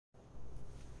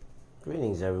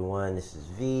Greetings, everyone. This is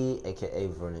V, aka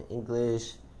Vernon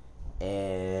English,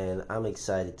 and I'm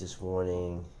excited this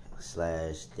morning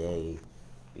slash day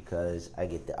because I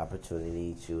get the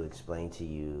opportunity to explain to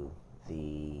you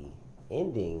the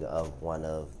ending of one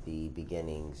of the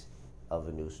beginnings of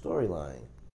a new storyline.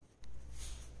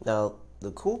 Now, the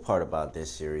cool part about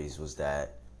this series was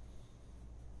that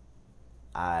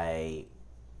I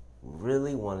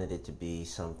really wanted it to be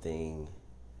something.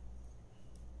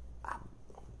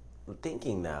 I'm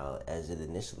thinking now, as it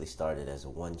initially started as a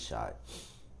one shot,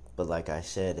 but like I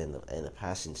said in the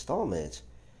past installments,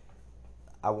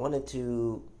 I wanted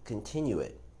to continue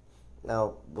it.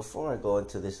 Now, before I go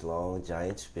into this long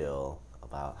giant spiel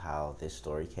about how this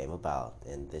story came about,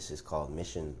 and this is called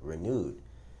Mission Renewed,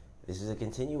 this is a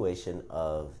continuation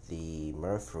of the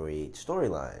Murphy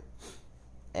storyline,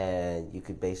 and you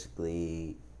could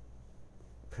basically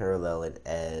parallel it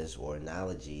as, or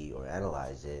analogy, or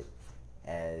analyze it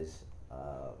as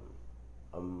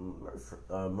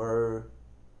a mer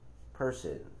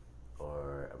person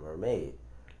or a mermaid.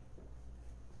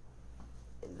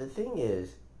 The thing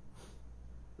is,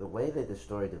 the way that the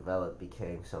story developed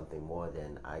became something more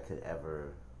than I could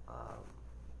ever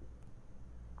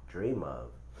dream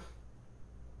of,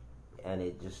 and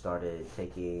it just started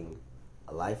taking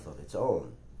a life of its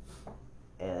own.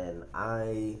 And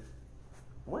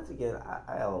once again,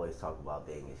 I always talk about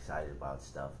being excited about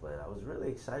stuff, but I was really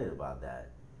excited about that.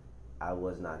 I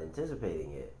was not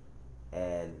anticipating it,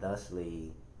 and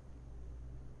thusly,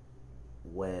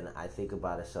 when I think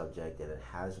about a subject and it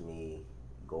has me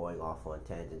going off on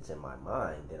tangents in my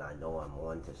mind, then I know I'm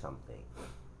on to something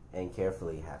and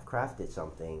carefully have crafted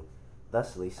something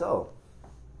thusly so.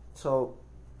 So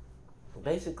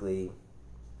basically,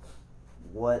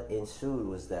 what ensued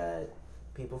was that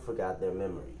people forgot their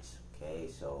memories. Okay,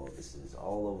 so this is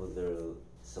all over the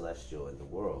celestial in the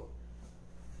world,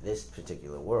 this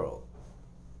particular world.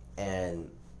 And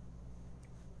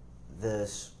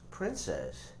this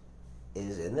princess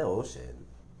is in the ocean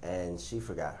and she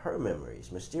forgot her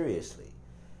memories mysteriously.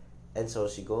 And so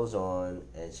she goes on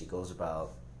and she goes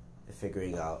about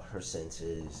figuring out her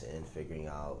senses and figuring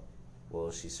out,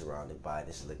 well, she's surrounded by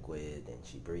this liquid and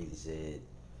she breathes it.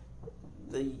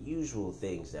 The usual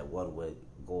things that one would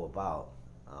go about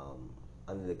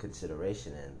under the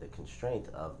consideration and the constraint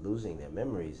of losing their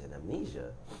memories and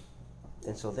amnesia.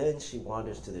 And so then she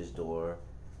wanders to this door,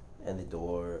 and the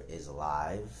door is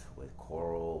alive with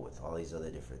coral, with all these other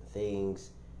different things.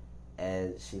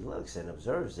 And she looks and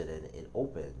observes it, and it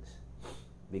opens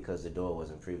because the door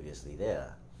wasn't previously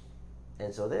there.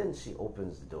 And so then she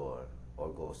opens the door or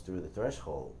goes through the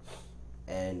threshold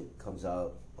and comes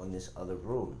out on this other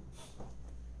room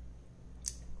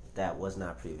that was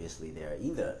not previously there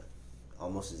either,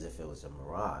 almost as if it was a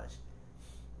mirage.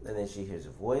 And then she hears a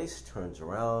voice, turns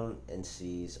around, and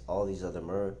sees all these other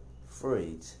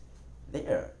mermaids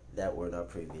there that were not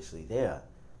previously there.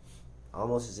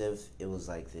 Almost as if it was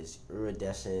like this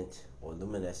iridescent or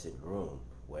luminescent room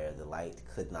where the light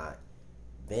could not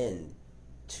bend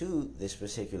to this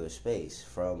particular space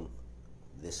from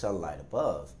the sunlight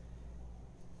above,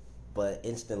 but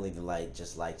instantly the light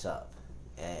just lights up.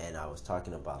 And I was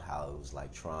talking about how it was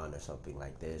like Tron or something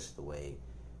like this, the way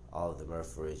all of the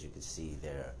mermaids, you could see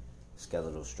their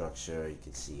skeletal structure, you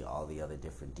could see all the other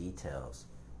different details,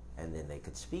 and then they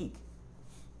could speak.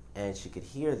 And she could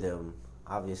hear them,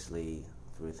 obviously,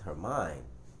 with her mind,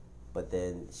 but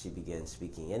then she began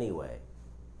speaking anyway.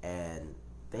 And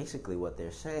basically, what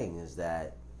they're saying is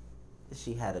that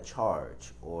she had a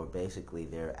charge, or basically,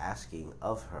 they're asking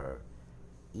of her,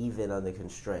 even under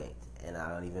constraint. And I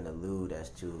don't even allude as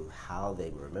to how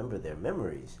they remember their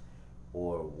memories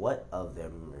or what of their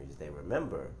memories they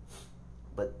remember,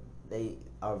 but they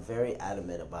are very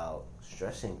adamant about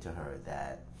stressing to her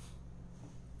that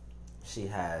she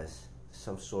has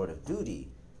some sort of duty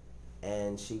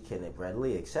and she can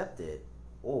readily accept it,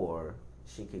 or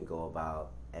she can go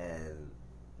about and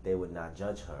they would not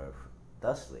judge her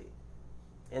thusly.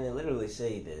 And they literally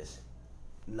say this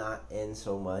not in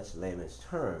so much layman's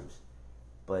terms,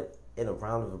 but in a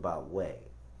roundabout way.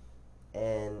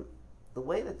 And the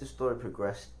way that the story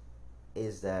progressed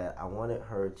is that I wanted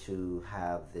her to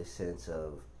have this sense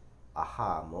of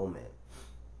aha moment,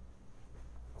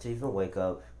 to even wake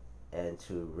up and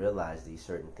to realize these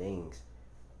certain things.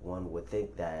 One would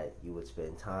think that you would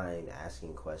spend time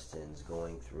asking questions,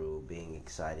 going through, being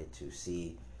excited to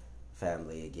see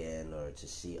family again or to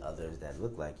see others that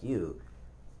look like you,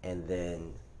 and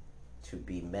then to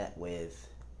be met with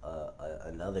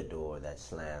another door that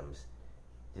slams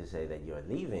to say that you're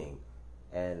leaving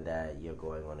and that you're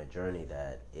going on a journey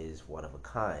that is one of a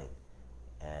kind,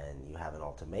 and you have an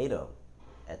ultimatum,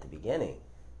 at the beginning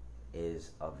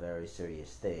is a very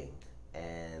serious thing.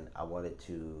 And I wanted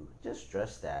to just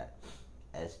stress that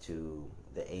as to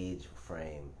the age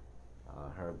frame,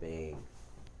 her being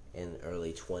in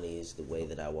early 20s, the way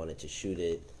that I wanted to shoot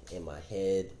it in my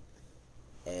head.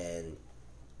 And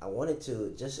I wanted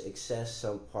to just access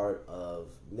some part of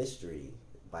mystery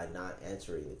by not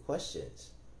answering the questions.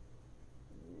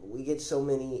 We get so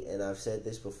many, and I've said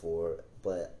this before,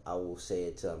 but I will say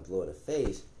it till I'm blue in the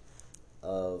face,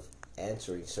 of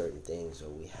answering certain things, or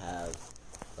we have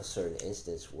a certain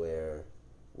instance where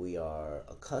we are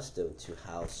accustomed to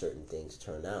how certain things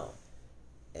turn out.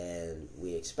 And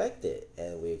we expect it,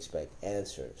 and we expect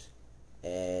answers.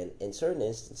 And in certain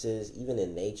instances, even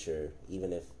in nature,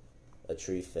 even if a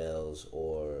tree falls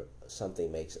or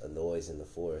something makes a noise in the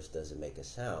forest, doesn't make a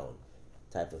sound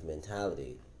type of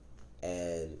mentality.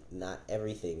 And not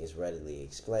everything is readily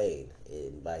explained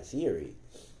by theory.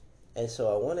 And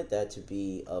so I wanted that to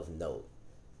be of note.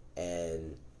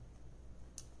 And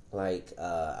like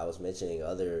I was mentioning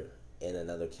in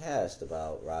another cast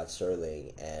about Rod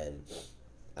Serling and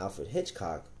Alfred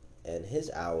Hitchcock and his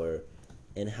hour,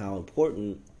 and how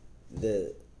important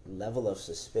the level of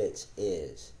suspense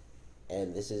is.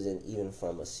 And this isn't even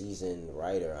from a seasoned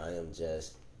writer. I am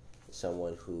just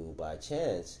someone who, by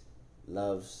chance,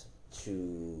 loves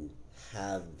to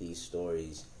have these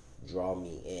stories draw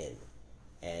me in.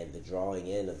 And the drawing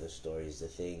in of the story is the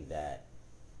thing that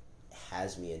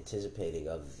has me anticipating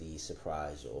of the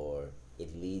surprise, or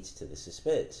it leads to the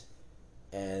suspense.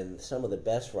 And some of the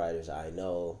best writers I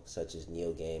know, such as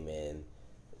Neil Gaiman,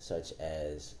 such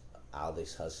as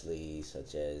Aldous Huxley,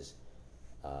 such as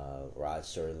Rod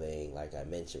Serling, like I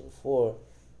mentioned before,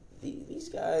 these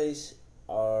guys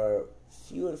are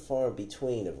few and far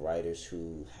between of writers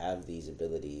who have these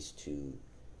abilities to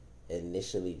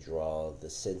initially draw the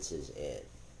senses in.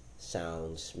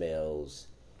 Sounds, smells,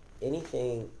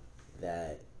 anything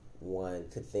that one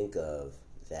could think of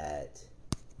that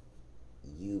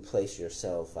you place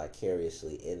yourself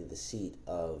vicariously in the seat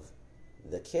of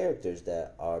the characters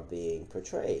that are being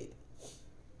portrayed.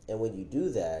 And when you do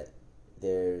that,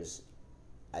 there's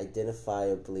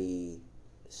identifiably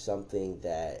something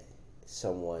that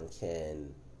someone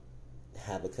can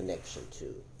have a connection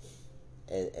to.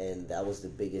 And that was the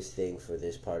biggest thing for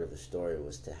this part of the story,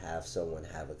 was to have someone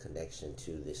have a connection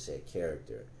to this said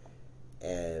character.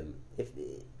 And if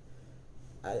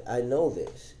I know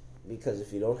this, because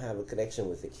if you don't have a connection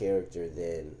with the character,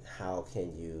 then how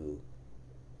can you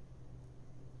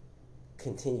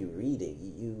continue reading?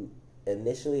 You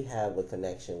initially have a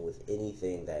connection with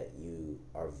anything that you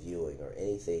are viewing, or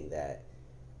anything that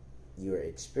you're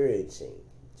experiencing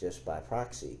just by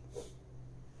proxy.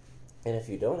 And if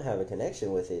you don't have a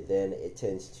connection with it, then it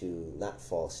tends to not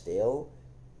fall stale,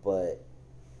 but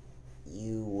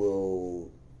you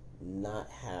will not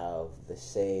have the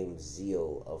same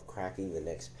zeal of cracking the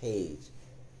next page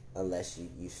unless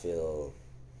you feel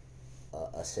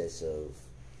a sense of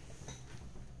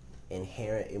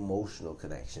inherent emotional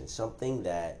connection, something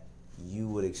that you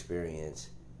would experience,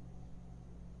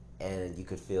 and you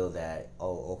could feel that,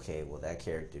 oh, okay, well, that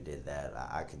character did that.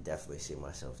 I could definitely see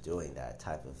myself doing that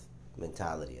type of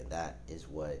mentality. And that is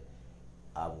what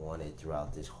I wanted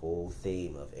throughout this whole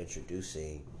theme of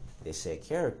introducing this said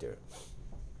character.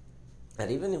 I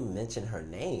didn't even mention her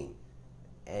name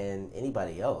and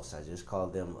anybody else. I just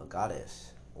called them a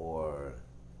goddess or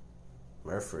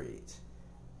Murfreed.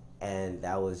 And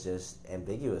that was just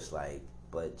ambiguous, like,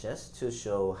 but just to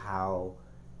show how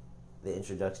the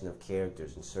introduction of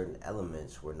characters and certain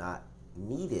elements were not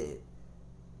needed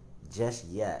just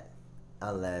yet,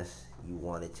 unless you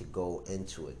wanted to go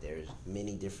into it. There's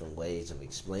many different ways of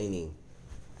explaining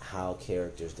how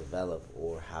characters develop,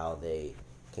 or how they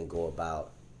can go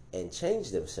about and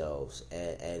change themselves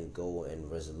and go and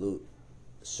resolute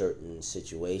certain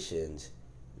situations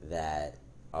that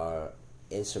are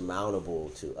insurmountable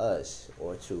to us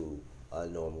or to a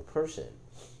normal person.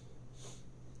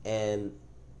 And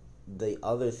the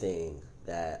other thing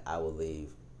that I will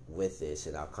leave with this,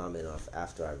 and I'll comment off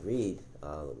after I read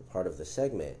part of the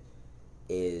segment,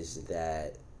 is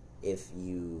that if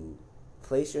you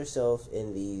place yourself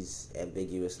in these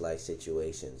ambiguous life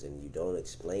situations and you don't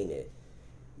explain it,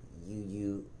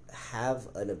 you have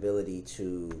an ability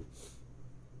to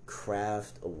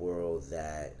craft a world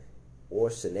that, or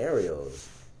scenarios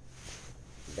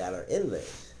that are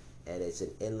endless. And it's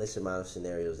an endless amount of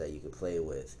scenarios that you can play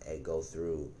with and go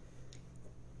through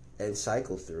and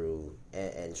cycle through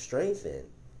and strengthen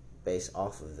based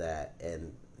off of that,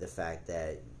 and the fact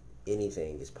that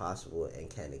anything is possible and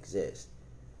can exist.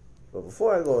 But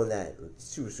before I go on that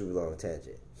super long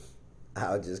tangent,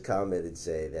 I'll just comment and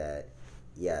say that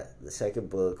yeah, the second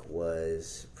book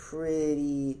was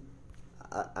pretty.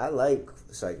 I like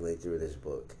cycling through this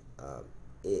book.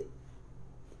 It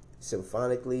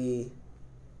symphonically,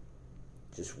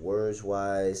 just words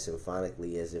wise,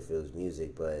 symphonically as if it was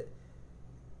music, but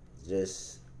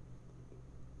just,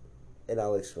 and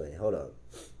I'll explain. Hold on.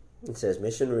 It says,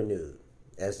 Mission renewed.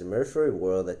 As the Mercury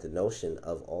whirled at the notion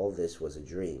of all this was a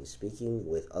dream, speaking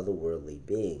with otherworldly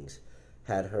beings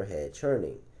had her head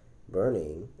churning,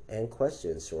 burning, and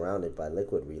questions surrounded by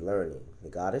liquid relearning. The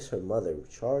goddess, her mother,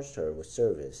 charged her with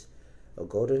service. A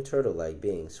golden turtle-like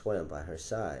being swam by her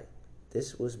side.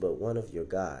 This was but one of your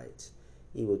guides.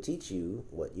 He will teach you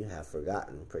what you have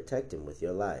forgotten. Protect him with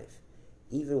your life,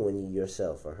 even when you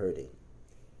yourself are hurting.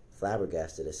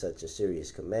 Flabbergasted at such a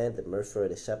serious command, the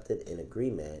Merfolk accepted in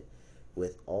agreement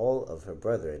with all of her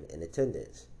brethren in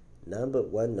attendance. None but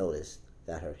one noticed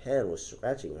that her hand was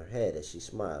scratching her head as she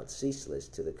smiled, ceaseless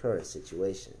to the current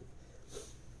situation.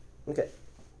 Okay,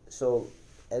 so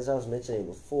as I was mentioning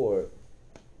before,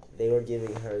 they were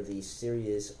giving her these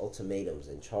serious ultimatums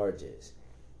and charges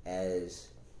as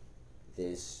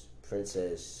this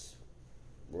princess,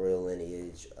 royal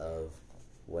lineage of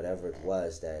whatever it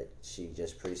was that she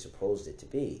just presupposed it to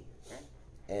be.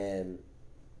 And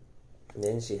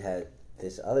then she had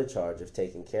this other charge of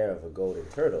taking care of a golden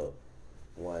turtle,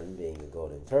 one being a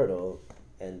golden turtle,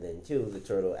 and then two, the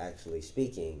turtle actually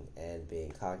speaking and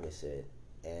being cognizant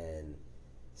and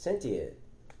sentient.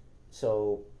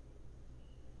 So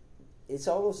it's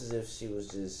almost as if she was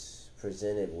just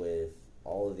presented with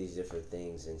all of these different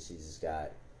things and she just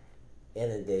got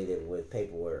inundated with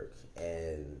paperwork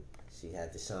and she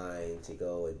had to sign to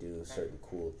go and do certain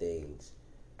cool things.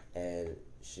 And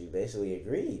she basically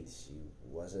agreed. She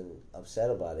wasn't upset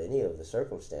about any of the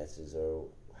circumstances or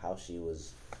how she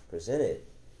was presented,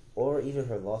 or even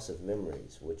her loss of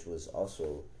memories, which was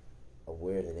also a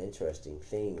weird and interesting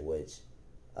thing, which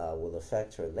will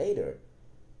affect her later.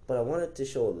 But I wanted to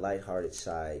show a lighthearted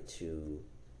side to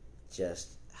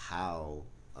just how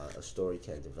a story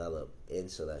can develop in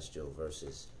Celestial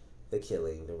versus the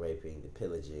killing, the raping, the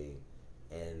pillaging,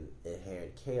 and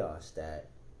inherent chaos that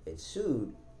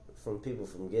ensued from people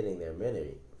forgetting their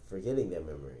memories,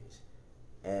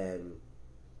 and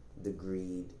the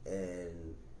greed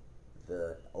and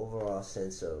the overall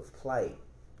sense of plight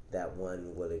that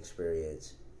one would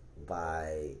experience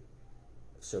by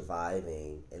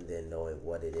surviving and then knowing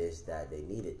what it is that they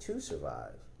needed to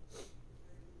survive.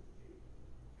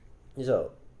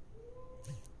 So,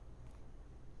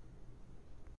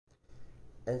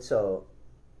 and so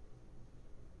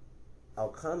I'll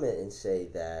comment and say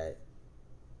that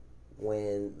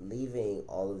when leaving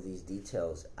all of these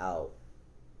details out,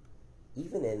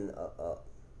 even in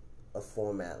a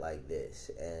format like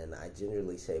this, and I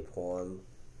generally say poem,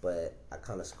 but I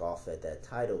kind of scoff at that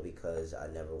title because I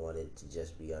never wanted to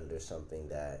just be under something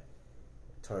that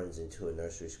turns into a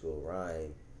nursery school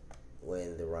rhyme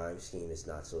when the rhyme scheme is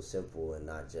not so simple and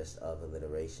not just of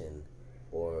alliteration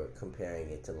or comparing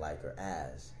it to like or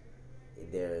as.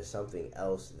 There is something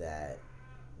else that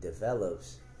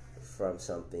develops from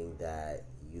something that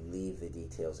you leave the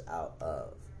details out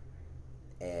of.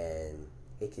 And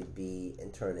it could be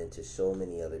and turn into so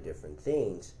many other different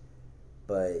things,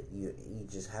 but you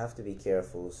just have to be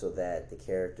careful so that the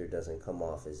character doesn't come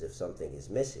off as if something is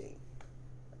missing,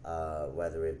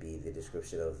 whether it be the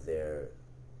description of their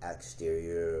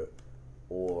exterior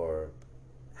or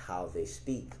how they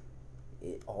speak.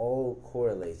 It all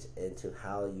correlates into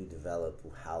how you develop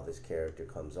how this character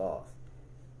comes off.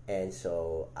 And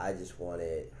so I just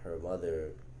wanted her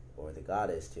mother or the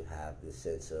goddess to have this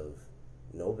sense of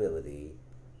nobility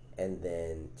and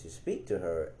then to speak to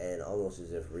her and almost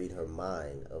as if read her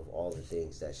mind of all the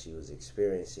things that she was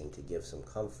experiencing to give some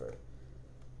comfort.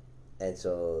 And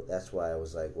so that's why I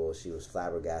was like, well, she was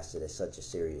flabbergasted at such a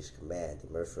serious command. The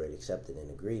Merfolk accepted an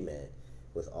agreement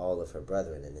with all of her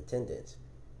brethren in attendance.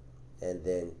 And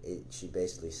then she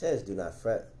basically says, do not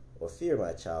fret or fear,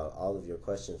 my child. All of your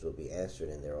questions will be answered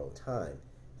in their own time.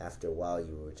 After a while,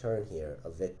 you will return here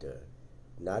a victor.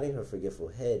 Nodding her forgetful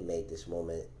head made this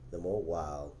moment the more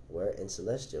wild. Where in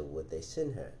Celestial would they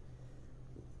send her?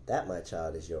 That, my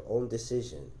child, is your own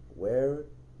decision. Where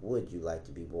would you like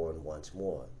to be born once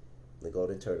more? The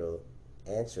golden turtle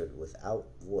answered without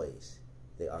voice,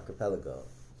 the archipelago.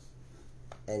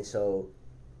 And so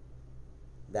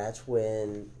that's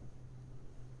when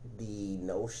the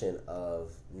notion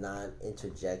of not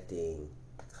interjecting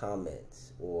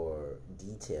comments or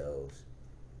details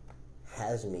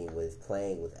has me with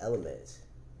playing with elements,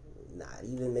 not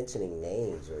even mentioning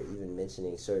names or even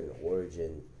mentioning certain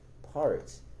origin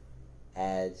parts,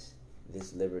 adds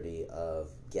this liberty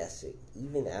of guessing.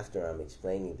 Even after I'm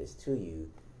explaining this to you,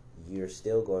 you're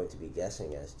still going to be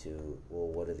guessing as to, well,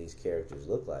 what do these characters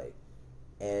look like?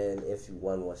 And if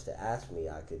one was to ask me,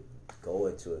 I could go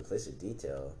into implicit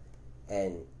detail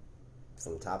and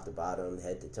from top to bottom,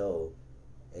 head to toe,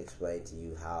 explain to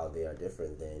you how they are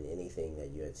different than anything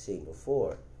that you had seen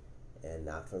before, and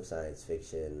not from science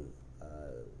fiction,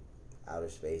 outer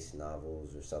space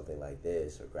novels or something like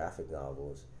this, or graphic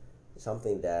novels.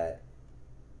 Something that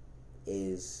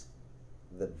is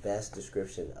the best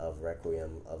description of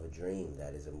Requiem of a Dream,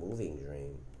 that is a moving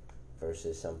dream,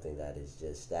 versus something that is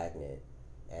just stagnant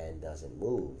and doesn't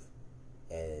move.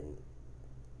 And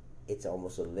it's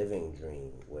almost a living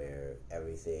dream where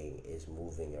everything is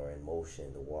moving or in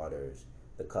motion, the waters,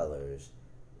 the colors,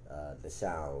 the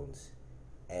sounds,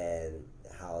 and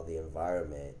how the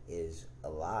environment is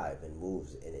alive and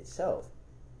moves in itself.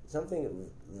 Something,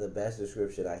 the best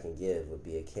description I can give would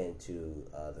be akin to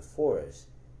the forest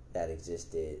that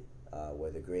existed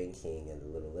where the Green King and the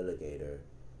Little Litigator,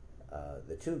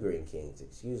 the two Green Kings,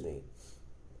 excuse me,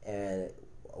 and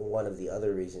one of the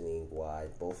other reasoning why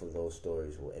both of those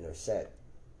stories will intersect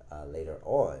later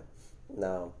on.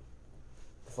 Now,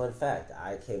 fun fact,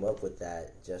 I came up with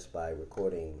that just by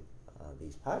recording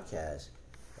these podcasts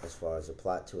as far as a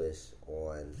plot twist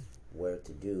on where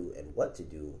to do and what to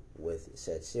do with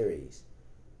said series.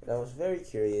 And I was very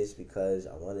curious because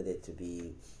I wanted it to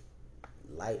be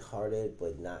lighthearted,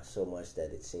 but not so much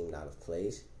that it seemed out of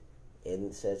place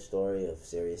in said story of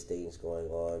serious things going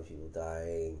on, people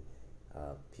dying,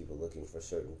 people looking for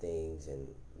certain things, and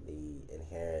the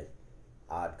inherent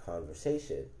odd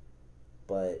conversation.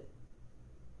 But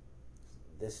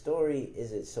the story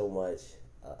isn't so much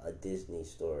a Disney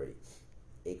story.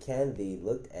 It can be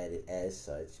looked at it as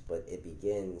such, but it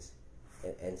begins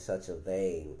in such a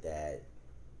vein that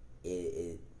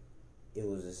it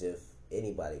was as if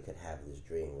anybody could have this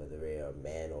dream, whether they are a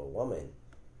man or a woman,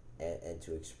 and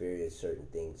to experience certain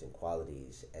things and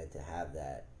qualities, and to have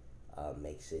that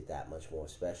makes it that much more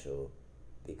special,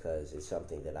 because it's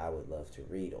something that I would love to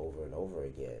read over and over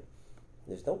again.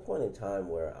 There's no point in time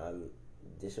where I'm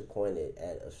disappointed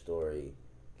at a story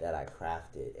that I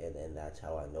crafted, and that's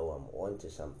how I know I'm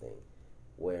onto something,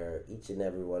 where each and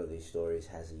every one of these stories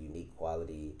has a unique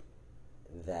quality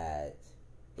that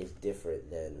is different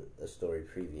than a story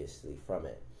previously from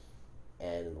it.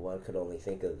 And one could only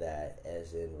think of that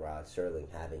as in Rod Serling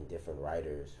having different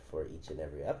writers for each and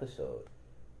every episode.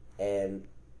 And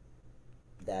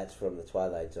that's from the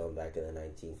Twilight Zone back in the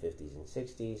 1950s and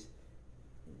 60s.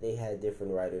 They had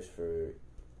different writers for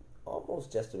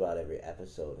almost just about every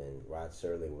episode, and Rod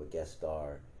Serling would guest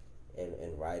star in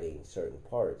writing certain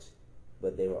parts,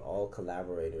 but they were all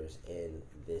collaborators in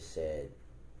this said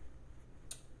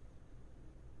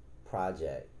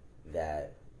project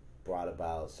that brought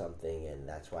about something. And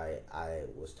that's why I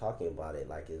was talking about it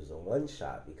like it was a one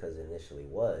shot, because it initially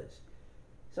was.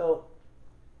 So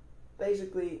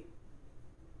basically,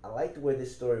 I liked where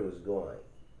this story was going,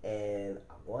 and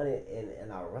I wanted,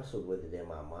 and I wrestled with it in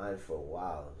my mind for a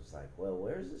while. It was like, well,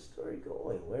 where's this story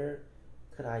going? Where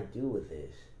could I do with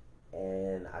this?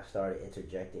 And I started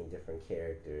interjecting different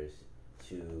characters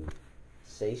to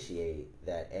satiate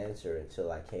that answer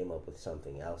until I came up with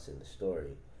something else in the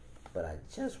story. But I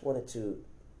just wanted to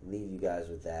leave you guys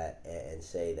with that, and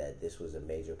say that this was a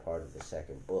major part of the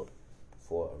second book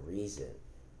for a reason.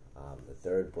 The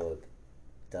third book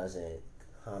doesn't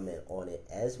comment on it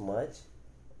as much,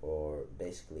 or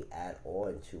basically add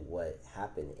on to what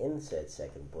happened in said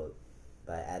second book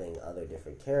by adding other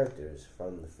different characters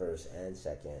from the first and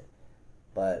second.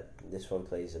 But this one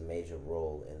plays a major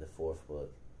role in the fourth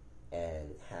book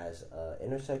and has an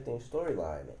intersecting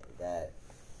storyline that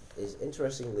is,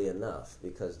 interestingly enough,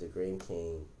 because the Green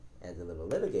King and the Little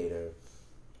Litigator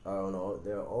are on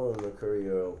their own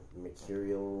mercurial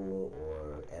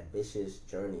or ambitious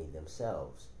journey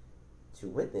themselves to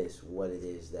witness what it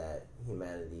is that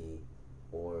humanity,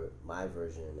 or my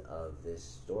version of this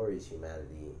story's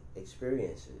humanity,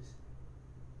 experiences.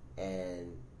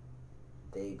 And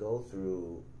they go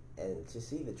through, and to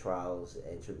see the trials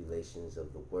and tribulations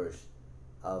of the worst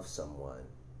of someone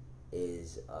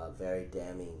is a very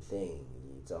damning thing.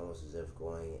 It's almost as if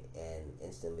going and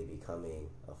instantly becoming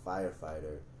a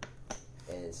firefighter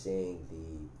and seeing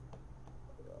the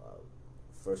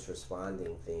first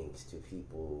responding things to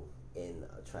people in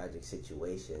tragic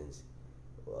situations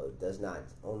does not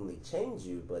only change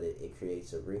you, but it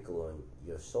creates a wrinkle on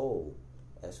your soul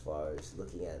as far as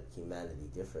looking at humanity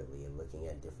differently and looking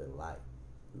at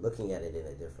it in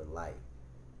a different light.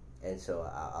 And so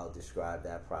I'll describe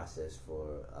that process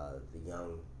for the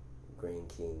young Green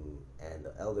King and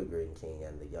the Elder Green King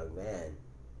and the young man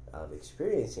of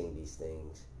experiencing these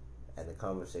things and the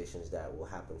conversations that will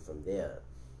happen from there.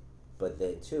 But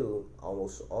then, too,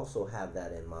 almost also have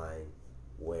that in mind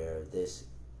where this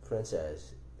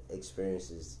princess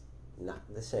experiences not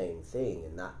the same thing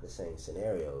and not the same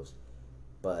scenarios,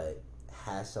 but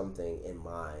has something in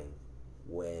mind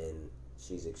when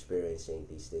she's experiencing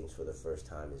these things for the first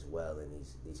time as well, in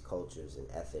these cultures and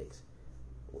ethics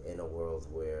in a world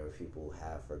where people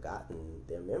have forgotten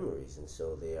their memories, and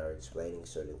so they are explaining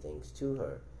certain things to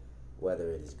her.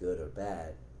 Whether it is good or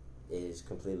bad is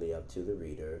completely up to the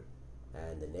reader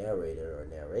and the narrator or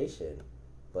narration,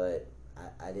 but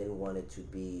I didn't want it to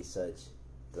be such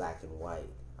black and white.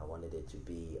 I wanted it to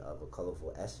be of a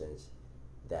colorful essence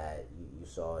that you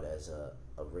saw it as a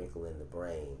wrinkle in the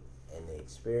brain and the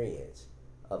experience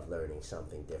of learning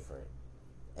something different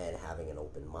and having an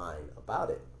open mind about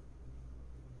it.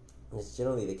 And it's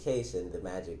generally the case in the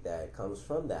magic that comes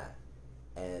from that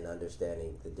and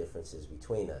understanding the differences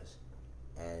between us.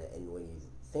 And when you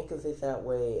think of it that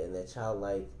way and that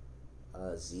childlike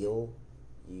zeal,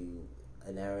 you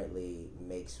inherently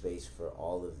make space for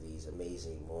all of these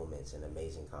amazing moments and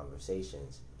amazing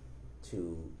conversations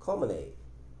to culminate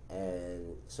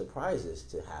and surprises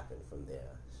to happen from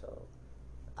there. So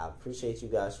I appreciate you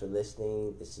guys for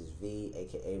listening. This is V,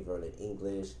 aka Vernon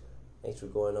English. Thanks for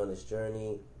going on this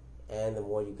journey. And the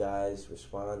more you guys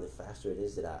respond, the faster it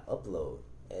is that I upload.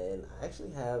 And I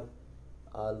actually have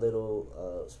a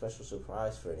little special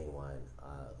surprise for anyone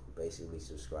who basically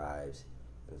subscribes.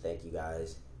 And thank you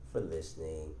guys for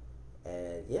listening.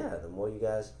 And yeah, the more you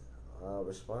guys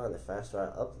respond, the faster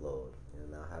I upload.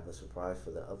 And I'll have a surprise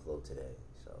for the upload today.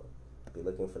 So be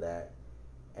looking for that.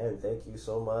 And thank you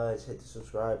so much. Hit the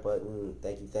subscribe button.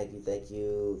 Thank you, thank you, thank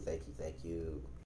you, thank you, thank you.